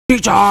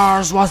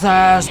Teachers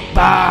versus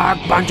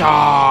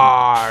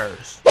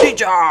backbenchers.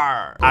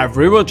 Teacher.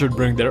 Everyone should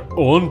bring their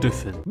own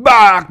tiffin.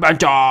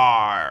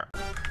 Backbencher.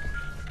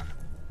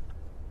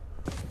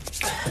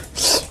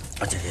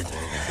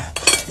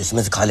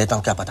 इसमें से खा लेता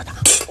हूँ, क्या पता था।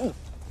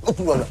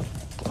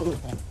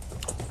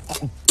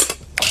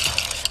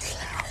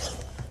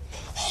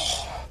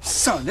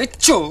 साले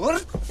चोर।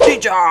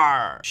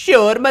 Teacher.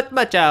 शोर मत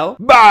मचाओ।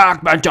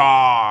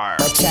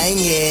 Backbencher.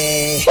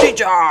 बचाएंगे।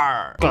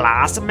 Teacher.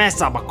 क्लास में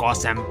सबको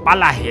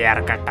सिंपल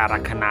हेयर कट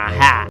रखना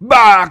है।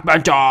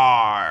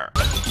 Backbencher.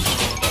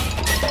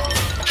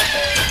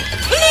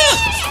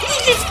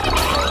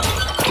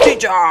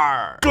 Teacher.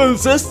 कल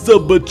से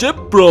सब बच्चे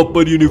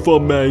प्रॉपर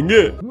यूनिफॉर्म में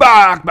आएंगे।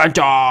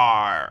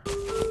 Backbencher.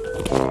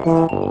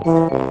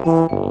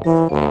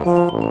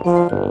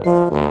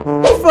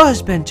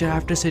 First bencher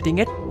after sitting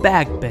at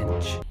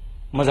backbench.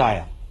 मजा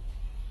आया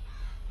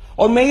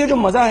और मैं ये जो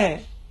मजा है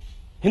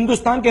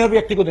हिंदुस्तान के हर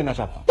व्यक्ति को देना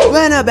चाहता हूँ।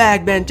 When a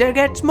backbencher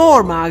gets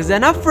more marks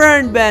than a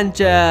front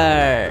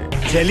bencher.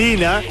 जली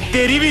ना,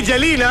 तेरी भी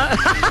जली ना।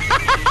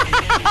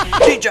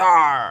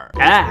 टीचर,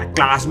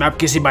 क्लास में अब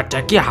किसी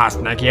बच्चे की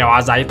हंसने की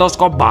आवाज आई तो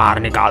उसको बाहर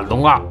निकाल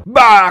दूंगा।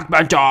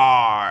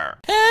 बैकबेंचर।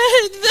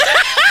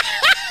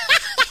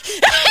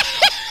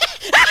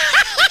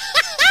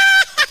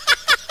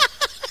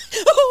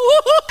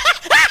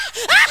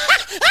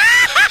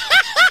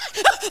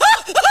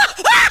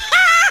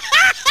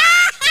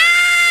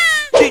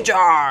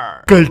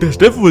 टीचर, कल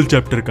टेस्ट है फुल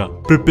चैप्टर का,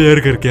 प्रिपेयर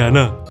करके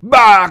आना।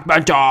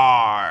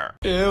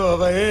 बैकबेंचर। ए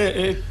बाबा,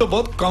 ए तो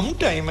बहुत कम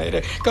टाइम है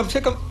रे, कम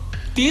से कम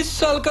 30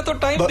 साल का तो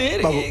टाइम दे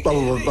रे।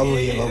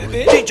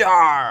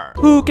 Teacher,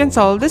 Who can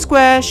solve this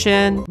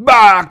question?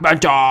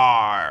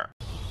 Backbencher.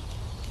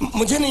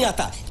 मुझे नहीं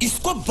आता,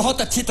 इसको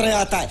बहुत अच्छी तरह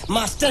आता है,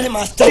 मास्टर है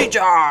master.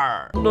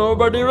 Teacher,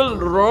 nobody will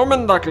roam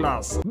in the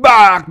class।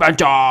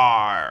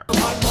 Backbencher.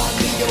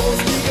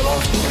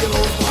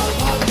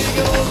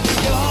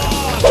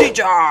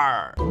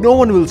 Teacher, No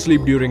one will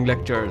sleep during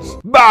lectures.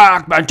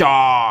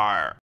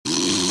 backbencher.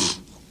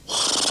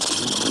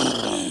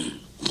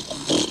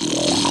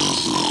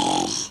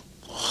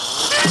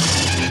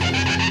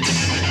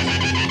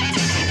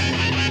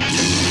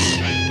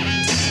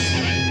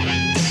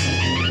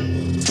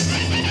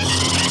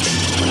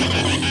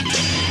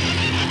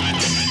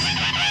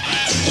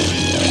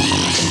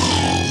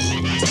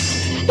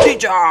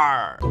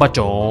 Teacher,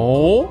 बच्चों,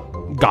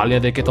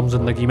 गालियां देके तुम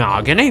जिंदगी में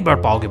आगे नहीं बढ़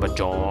पाओगे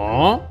बच्चों।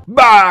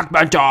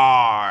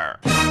 backbencher.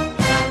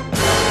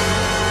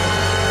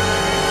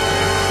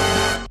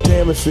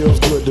 Damn, it feels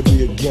good to be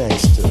a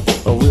gangster,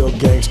 a real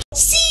gangster.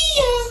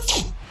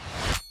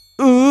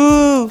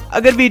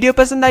 अगर वीडियो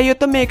पसंद आई हो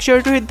तो make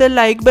sure to hit the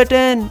like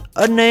button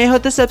और नए हो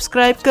तो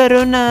सब्सक्राइब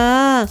करो ना।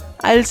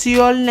 I'll see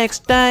you all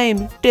next time.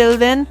 Till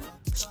then,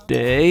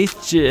 stay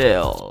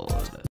chilled.